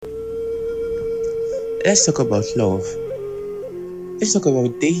Let's talk about love. Let's talk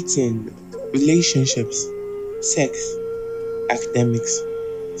about dating, relationships, sex, academics,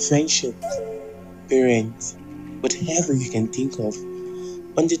 friendships, parents, whatever you can think of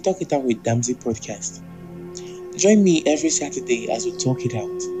on the Talk It Out with Damsey podcast. Join me every Saturday as we talk it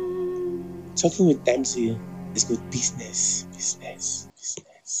out. Talking with Damsey is good business, business, business.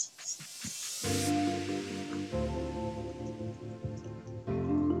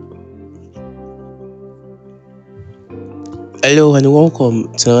 Hello and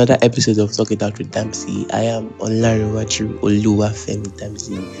welcome to another episode of Talk It Out with Damsey. I am Olariwaju Oluwafemi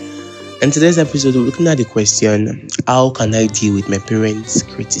Damsey. And today's episode, we're looking at the question, how can I deal with my parents'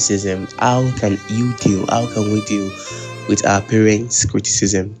 criticism? How can we deal with our parents'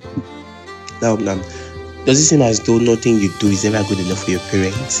 criticism? Now, does it seem as though nothing you do is ever good enough for your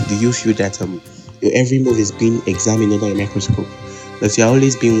parents? Do you feel that your every move is being examined under a microscope? That you're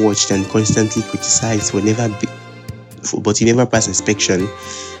always being watched and constantly criticized but you never pass inspection?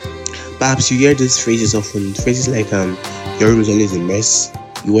 Perhaps you hear these phrases often, phrases like your room is always a mess,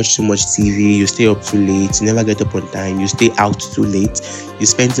 you watch too much TV, you stay up too late, you never get up on time, you stay out too late, you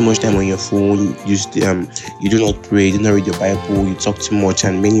spend too much time on your phone, you do not pray, you do not read your Bible, you talk too much,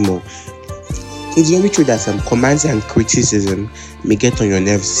 and many more. It's very true that some commands and criticism may get on your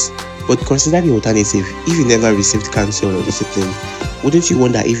nerves, but consider the alternative. If you never received counsel or discipline, wouldn't you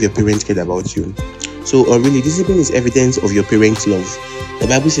wonder if your parents cared about you? So, really, discipline is evidence of your parents' love. The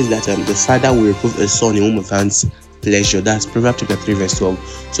Bible says that the father will reprove a son in whom he finds pleasure. That's Proverbs chapter 3 verse 12.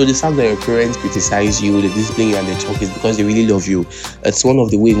 So the fact that your parents criticize you, they discipline you and they talk is because they really love you. It's one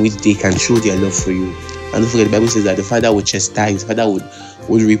of the ways in which they can show their love for you. And don't forget, the Bible says that the father would chastise, the father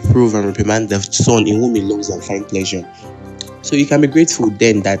would reprove and reprimand the son in whom he loves and find pleasure. So you can be grateful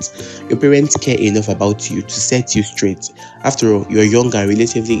then that your parents care enough about you to set you straight. After all, you're young and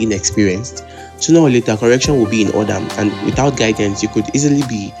relatively inexperienced. Sooner or later, correction will be in order, and without guidance, you could easily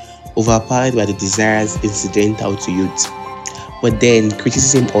be overpowered by the desires incidental to youth. But then,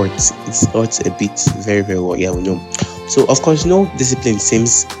 criticism hurts. It hurts a bit, very, very well. Yeah, we know. So, of course, no discipline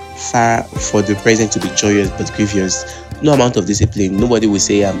seems far for the present to be joyous but grievous. No amount of discipline, nobody will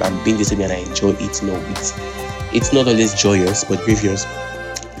say, I'm being disciplined and I enjoy it. No, it's not always joyous but grievous.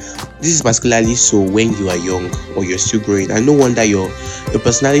 This is particularly so when you are young or you're still growing, and no wonder your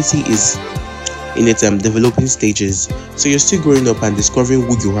personality is in its developing stages. So you're still growing up and discovering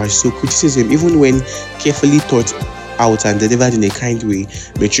who you are. So criticism, even when carefully thought out and delivered in a kind way,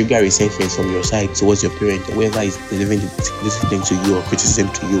 may trigger resentment from your side towards your parent or whoever is delivering the discipline to you or criticism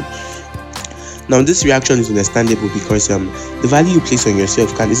to you. Now, this reaction is understandable because the value you place on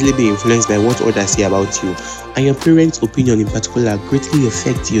yourself can easily be influenced by what others say about you, and your parents' opinion in particular greatly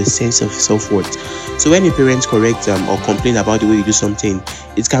affects your sense of self-worth. So when your parents correct or complain about the way you do something,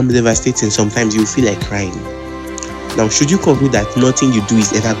 it can be devastating. Sometimes you feel like crying. Now, should you conclude that nothing you do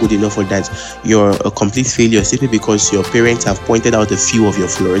is ever good enough or that you're a complete failure simply because your parents have pointed out a few of your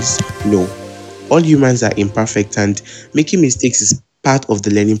flaws? No. All humans are imperfect, and making mistakes is part of the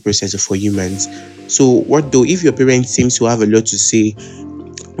learning process for humans. So what though if your parents seem to have a lot to say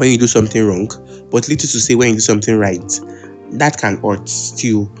when you do something wrong, but little to say when you do something right? That can hurt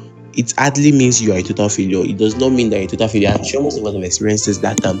still. It hardly means you are a total failure. It does not mean that you're a total failure. I'm sure most of us have experienced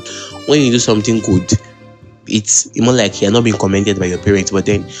that when you do something good, it's more like you're not being commended by your parents, but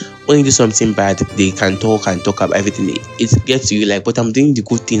then when you do something bad, they can talk and talk about everything. It gets to you like, but I'm doing the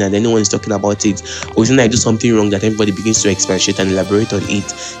good thing and anyone is talking about it. Or when I do something wrong that everybody begins to expatiate and elaborate on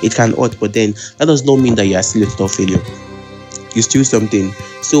it, it can hurt, but then that does not mean that you are still a total failure. You still something.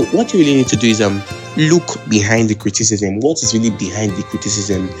 So what you really need to do is look behind the criticism. What is really behind the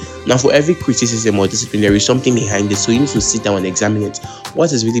criticism? Now, for every criticism or discipline, there is something behind it. So you need to sit down and examine it.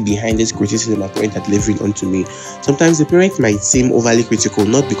 What is really behind this criticism my parent are delivering onto me? Sometimes the parent might seem overly critical,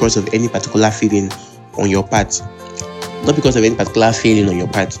 not because of any particular feeling on your part,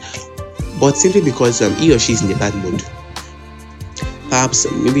 but simply because he or she is in a bad mood.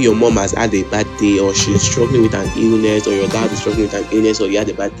 Perhaps maybe your mom has had a bad day, or she's struggling with an illness, or your dad is struggling with an illness, or you had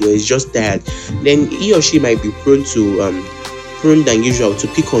a bad day, or he's just tired. Then he or she might be prone than usual to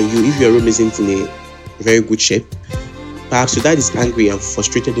pick on you if your room isn't in a very good shape. Perhaps your dad is angry and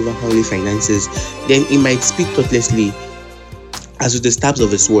frustrated over family finances. Then he might speak thoughtlessly as with the stabs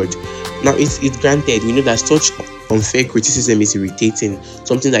of a sword. Now, it's granted, we know that such unfair criticism is irritating,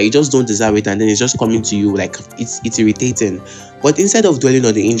 something that you just don't deserve it, and then it's just coming to you like it's irritating. But instead of dwelling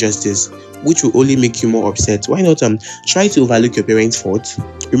on the injustice, which will only make you more upset, why not try to overlook your parents' fault?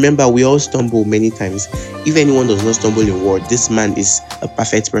 Remember, we all stumble many times. If anyone does not stumble in word, this man is a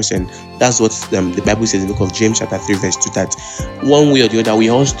perfect person. That's what the Bible says in the book of James chapter 3 verse 2, that one way or the other we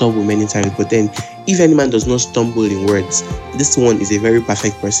all stumble many times, but then if any man does not stumble in words, this one is a very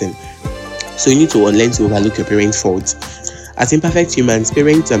perfect person. So you need to learn to overlook your parents' faults. As imperfect humans,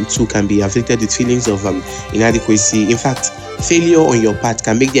 parents too can be afflicted with feelings of inadequacy. In fact, failure on your part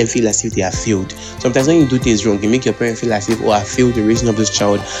can make them feel as if they have failed. Sometimes when you do things wrong, you make your parents feel as if, I failed in raising up this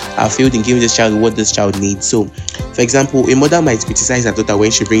child, I failed in giving this child what this child needs. So, for example, a mother might criticize her daughter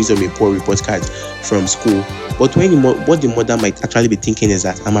when she brings home a poor report card from school. But what the mother might actually be thinking is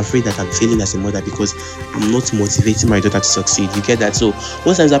that I'm afraid that I'm failing as a mother because I'm not motivating my daughter to succeed. You get that? So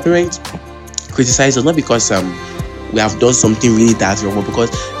most times our parents criticize us not because we have done something really that wrong, but because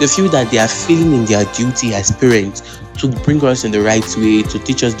they feel that they are feeling in their duty as parents to bring us in the right way, to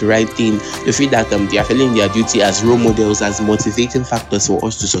teach us the right thing. They feel that they are feeling their duty as role models, as motivating factors for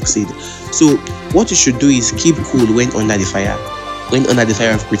us to succeed. So what you should do is keep cool when under the fire. When under the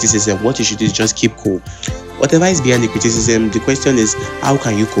fire of criticism, what you should do is just keep cool. Whatever is behind the criticism, the question is, how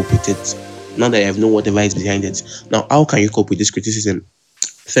can you cope with it? Now that you have known whatever is behind it, now how can you cope with this criticism?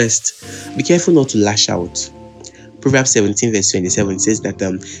 First, be careful not to lash out. Proverbs 17 verse 27 says that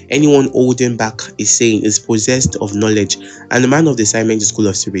anyone holding back a saying is possessed of knowledge, and the man of discernment is cool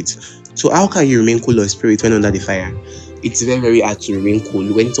of spirit. So how can you remain cool of spirit when under the fire? It's very, very hard to remain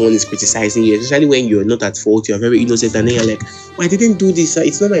cool when someone is criticizing you, especially when you're not at fault, you're very innocent, and then you're like, I didn't do this,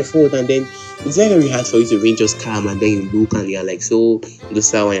 it's not my fault. And then it's very, very hard for you to remain just calm, and then you look and you're like so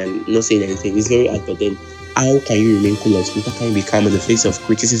docile and not saying anything. It's very hard. But then how can you remain cool of spirit? How can you be calm in the face of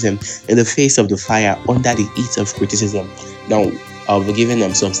criticism, in the face of the fire, under the heat of criticism? Now, I'll be giving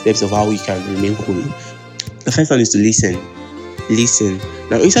them some steps of how you can remain cool. The first one is to listen. Listen.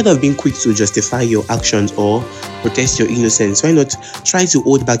 Now, instead of being quick to justify your actions or protest your innocence, why not try to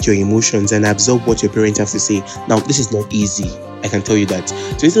hold back your emotions and absorb what your parents have to say? Now, this is not easy, I can tell you that.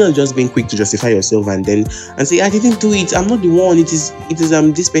 So instead of just being quick to justify yourself and say, I didn't do it, I'm not the one, it is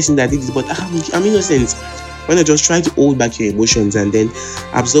this person that did it, but I'm innocent. Why not just try to hold back your emotions and then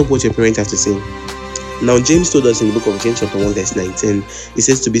absorb what your parents have to say? Now, James told us in the book of James chapter 1 verse 19, he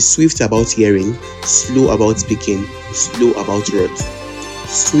says to be swift about hearing, slow about speaking, slow about wrath.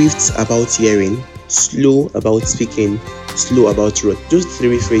 Swift about hearing, slow about speaking, slow about wrath. Those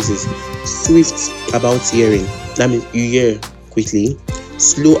three phrases. Swift about hearing, that means you hear quickly.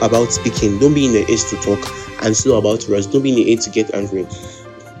 Slow about speaking, don't be in the haste to talk. And slow about wrath, don't be in the haste to get angry.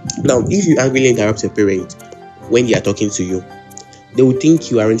 Now, if you angrily interrupt your parent when they are talking to you, they will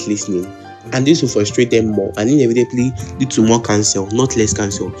think you aren't listening, and this will frustrate them more and inevitably lead to more cancel, not less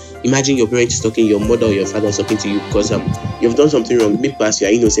cancel. Imagine your parents is talking, your mother or your father is talking to you because you've done something wrong, maybe perhaps you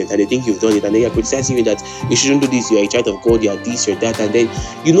are innocent and they think you've done it, and then you're criticizing you that you shouldn't do this, you are a child of God, you are this, you are that, and then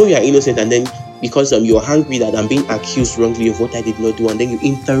you know you are innocent, and then because you're angry that I'm being accused wrongly of what I did not do, and then you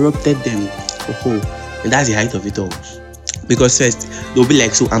interrupted them. And that's the height of it all. Because first, they'll be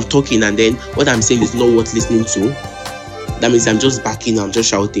like, so I'm talking, and then what I'm saying is not worth listening to. That means I'm just backing, I'm just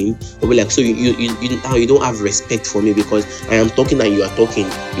shouting. They'll be like, so you don't have respect for me because I am talking and you are talking.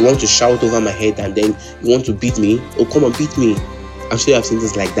 You want to shout over my head and then you want to beat me? Oh, come on, beat me. I'm sure I've seen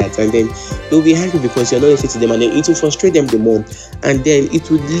things like that. And then they'll be angry because you're not listening to them, and then it will frustrate them the more. And then it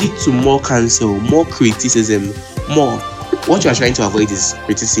will lead to more cancel, more criticism, more. What you are trying to avoid is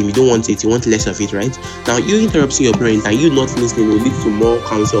criticism. You don't want it, you want less of it, right? Now, you interrupting your parent and you not listening will lead to more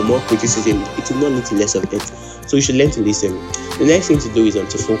counsel, more criticism. It will not lead to less of it. So you should learn to listen. The next thing to do is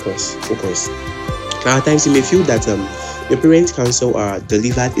to focus. Now, at times you may feel that your parents' counsel are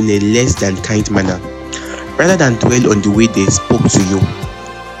delivered in a less than kind manner. Rather than dwell on the way they spoke to you,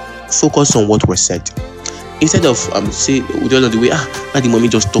 focus on what was said. Instead of say dwell on the way, why did mommy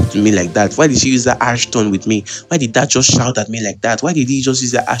just talk to me like that? Why did she use that harsh tone with me? Why did dad just shout at me like that? Why did he just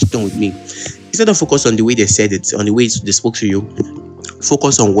use that harsh tone with me? Instead of focus on the way they said it, on the way they spoke to you,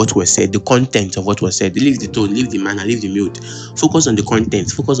 focus on what was said, the content of what was said. Leave the tone, leave the manner, leave the mood. Focus on the content,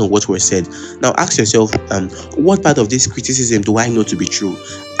 focus on what was said. Now ask yourself, what part of this criticism do I know to be true?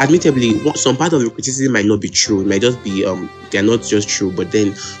 Admittedly, some part of the criticism might not be true. It might just be they're not just true, but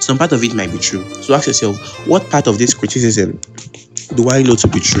then some part of it might be true. So ask yourself, what part of this criticism do I know to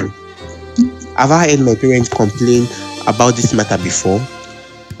be true? Have I heard my parents complain about this matter before?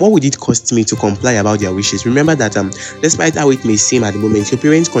 What would it cost me to comply about their wishes? Remember that despite how it may seem at the moment, your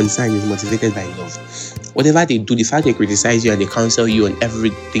parents' concern is motivated by love. Whatever they do, the fact they criticize you and they counsel you on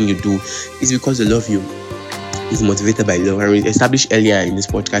everything you do is because they love you. is motivated by love. And we established earlier in this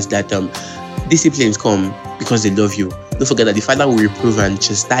podcast that disciplines come because they love you. Don't forget that the Father will reprove and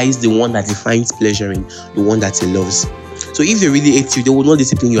chastise the one that he finds pleasure in, the one that he loves. So if they really hate you, they will not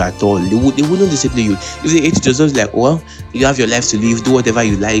discipline you at all. They wouldn't discipline you. If they hate you, just like, well, you have your life to live, do whatever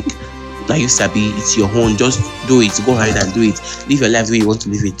you like. Now you sabi, it's your own, just do it, go ahead and do it. Live your life the way you want to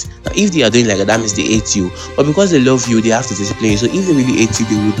live it. Now if they are doing like that means they hate you. But because they love you, they have to discipline you. So if they really hate you,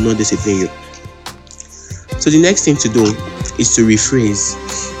 they would not discipline you. So the next thing to do is to rephrase.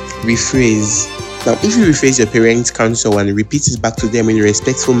 Now, if you rephrase your parents' counsel and repeat it back to them in a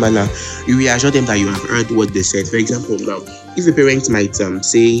respectful manner, you reassure them that you have heard what they said. For example, now, if a parent might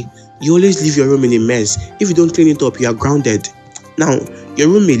say, you always leave your room in a mess. If you don't clean it up, you are grounded. Now, your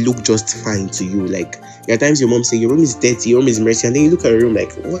room may look just fine to you. Like, there are times your mom say, your room is dirty, your room is messy, and then you look at your room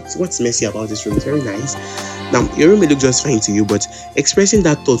like, what's messy about this room? It's very nice. Now, your room may look just fine to you, but expressing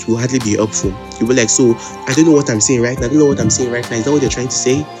that thought will hardly be helpful. You'll be like, so, I don't know what I'm saying right now. Is that what you're trying to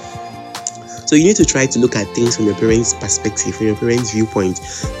say? So you need to try to look at things from your parents' perspective, from your parents' viewpoint.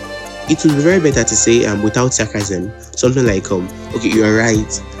 It would be very better to say, without sarcasm, something like, okay, you are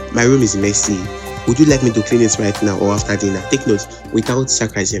right. My room is messy. Would you like me to clean it right now or after dinner? Take note, without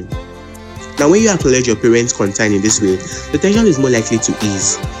sarcasm. Now, when you acknowledge your parents' concern in this way, the tension is more likely to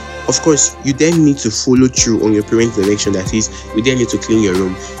ease. Of course, you then need to follow through on your parents' direction. That is, you then need to clean your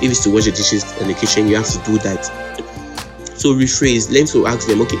room. If it's to wash the dishes in the kitchen, you have to do that. So rephrase, learn to ask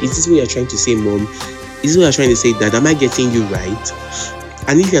them, okay, is this what you're trying to say, mom? Is this what you're trying to say, dad? Am I getting you right?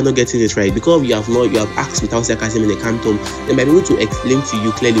 And if you're not getting it right, because you have asked without sarcasm in a calm tone, they might be able to explain to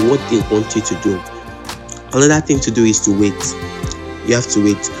you clearly what they want you to do. Another thing to do is to wait. You have to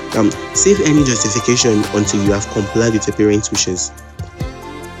wait. Save any justification until you have complied with your parents' wishes.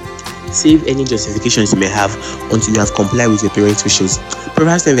 Save any justifications you may have until you have complied with your parents' wishes.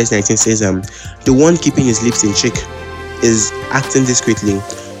 Proverbs 10 verse 19 says, the one keeping his lips in check is acting discreetly.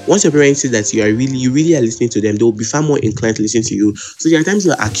 Once your parents see that you really are listening to them, they will be far more inclined to listen to you. So there are times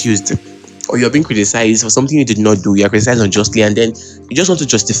you are accused or you're being criticized for something you did not do. You are criticized unjustly, and then you just want to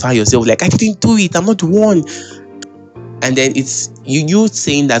justify yourself, like, I didn't do it, I'm not the one. And then it's you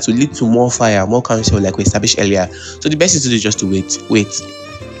saying that will lead to more fire, more counsel, like we established earlier. So the best is to do just to wait.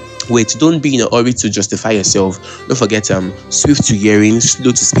 Don't be in a hurry to justify yourself. Don't forget, swift to hearing,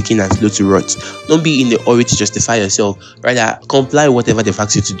 slow to speaking, and slow to wrath. Don't be in the hurry to justify yourself. Rather, comply with whatever they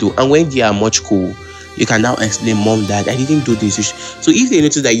ask you to do. And when they are much cool, you can now explain, mom, dad, I didn't do this. So if they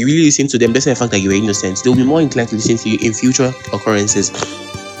notice that you really listen to them, despite the fact that you were innocent, they'll be more inclined to listen to you in future occurrences.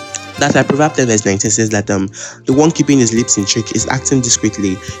 That's why Proverbs 10 verse 19 says that the one keeping his lips in check is acting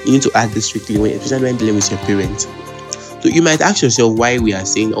discreetly. You need to act discreetly, especially when dealing with your parents. So you might ask yourself why we are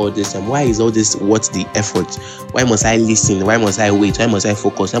saying all this, and why is all this, what's the effort? Why must I listen? Why must I wait? Why must I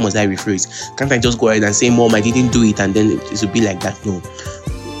focus? Why must I rephrase? Can't I just go ahead and say, mom, I didn't do it, and then it will be like that? No.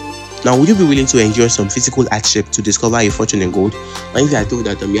 Now, would you be willing to endure some physical hardship to discover a fortune in gold? And if you are told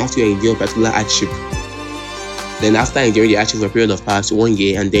that you have to endure particular hardship, then after enduring the hardship for a period of past 1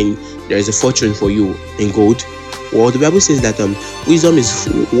 year, and then there is a fortune for you in gold, well, the Bible says that wisdom is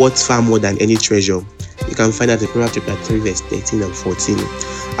worth far more than any treasure. You can find that in Proverbs chapter 3 verse 13 and 14.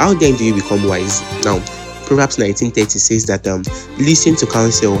 How then do you become wise? Now, Proverbs 19:30 says that listen to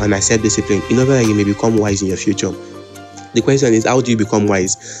counsel and accept discipline in order that you may become wise in your future. The question is, how do you become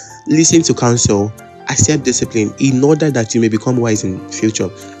wise? Listen to counsel, accept discipline in order that you may become wise in future.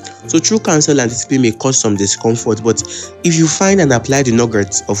 So true counsel and discipline may cause some discomfort, but if you find and apply the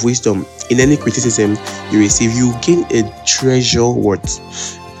nuggets of wisdom in any criticism you receive, you gain a treasure worth.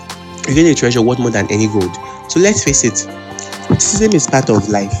 You gain a treasure worth more than any gold. So let's face it, criticism is part of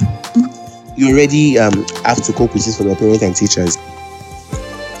life. You already have to cope with this from your parents and teachers.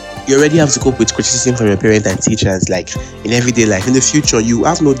 You already have to cope with criticism from your parents and teachers, like in everyday life. In the future, you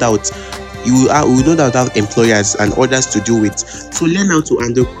have no doubt you will no doubt have employers and others to deal with. So learn how to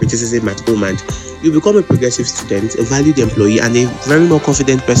handle criticism at home, and you become a progressive student, a valued employee, and a very more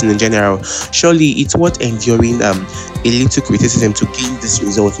confident person in general. Surely it's worth enduring a little criticism to gain this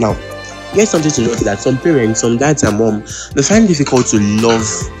result. Now, here's something to note, that some parents, some dads and mom, they find it difficult to love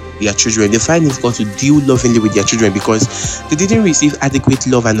their children. They find it difficult to deal lovingly with their children because they didn't receive adequate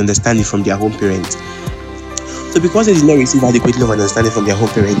love and understanding from their home parents. So because they did not receive adequate love and understanding from their home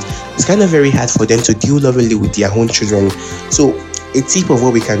parents, it's kind of very hard for them to deal lovingly with their own children. So a tip of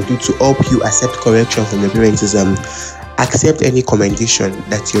what we can do to help you accept correction from your parents is accept any commendation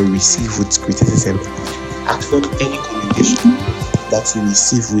that you receive with criticism. Accept any commendation that you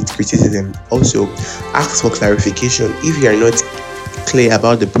receive with criticism. Also, ask for clarification if you are not clear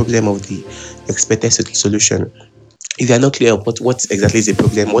about the problem of the expected solution. If you are not clear about what exactly is the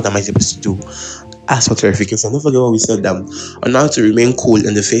problem, what am I supposed to do? ask for clarification. Don't forget what we said on how to remain cool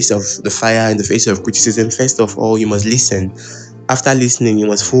in the face of the fire, in the face of criticism. First of all, you must listen. After listening, you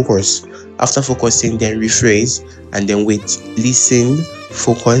must focus. After focusing, then rephrase and then wait. Listen,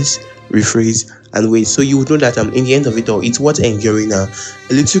 focus, rephrase, and wait. So you would know that in the end of it all, it's worth enduring a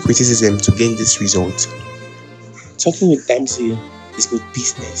little criticism to gain this result. Talking with Dempsey is good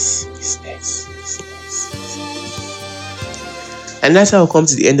business. And that's how I come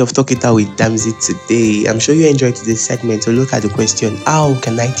to the end of Talk It Out with Damsey today. I'm sure you enjoyed today's segment. So look at the question, how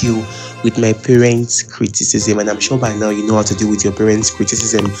can I deal with my parents' criticism? And I'm sure by now you know how to deal with your parents'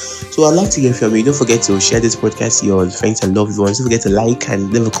 criticism. So I'd like to hear from you. Don't forget to share this podcast to your friends and loved ones. Don't forget to like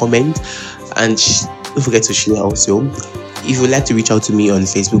and leave a comment. And don't forget to share also. If you would like to reach out to me on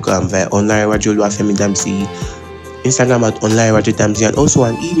Facebook, via Onlarewaju Oluwafemi Damsey, Instagram at onlarewaju and also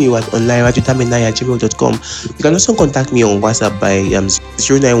an email at onlarewaju@gmail.com. You can also contact me on WhatsApp by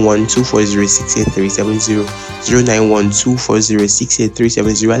 09124068370,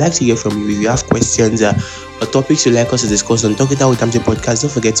 09124068370. I'd like to hear from you. If you have questions or topics you'd like us to discuss on Talk It Out with Damsey podcast,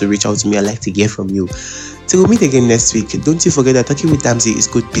 don't forget to reach out to me. I'd like to hear from you. Till we meet again next week, don't you forget that talking with Damsey is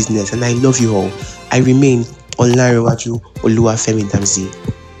good business, and I love you all. I remain Onlarewaju Oluwafemi Damsey.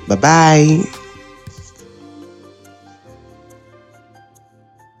 Bye-bye.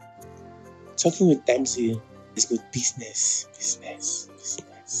 Talking with Damsey is good business.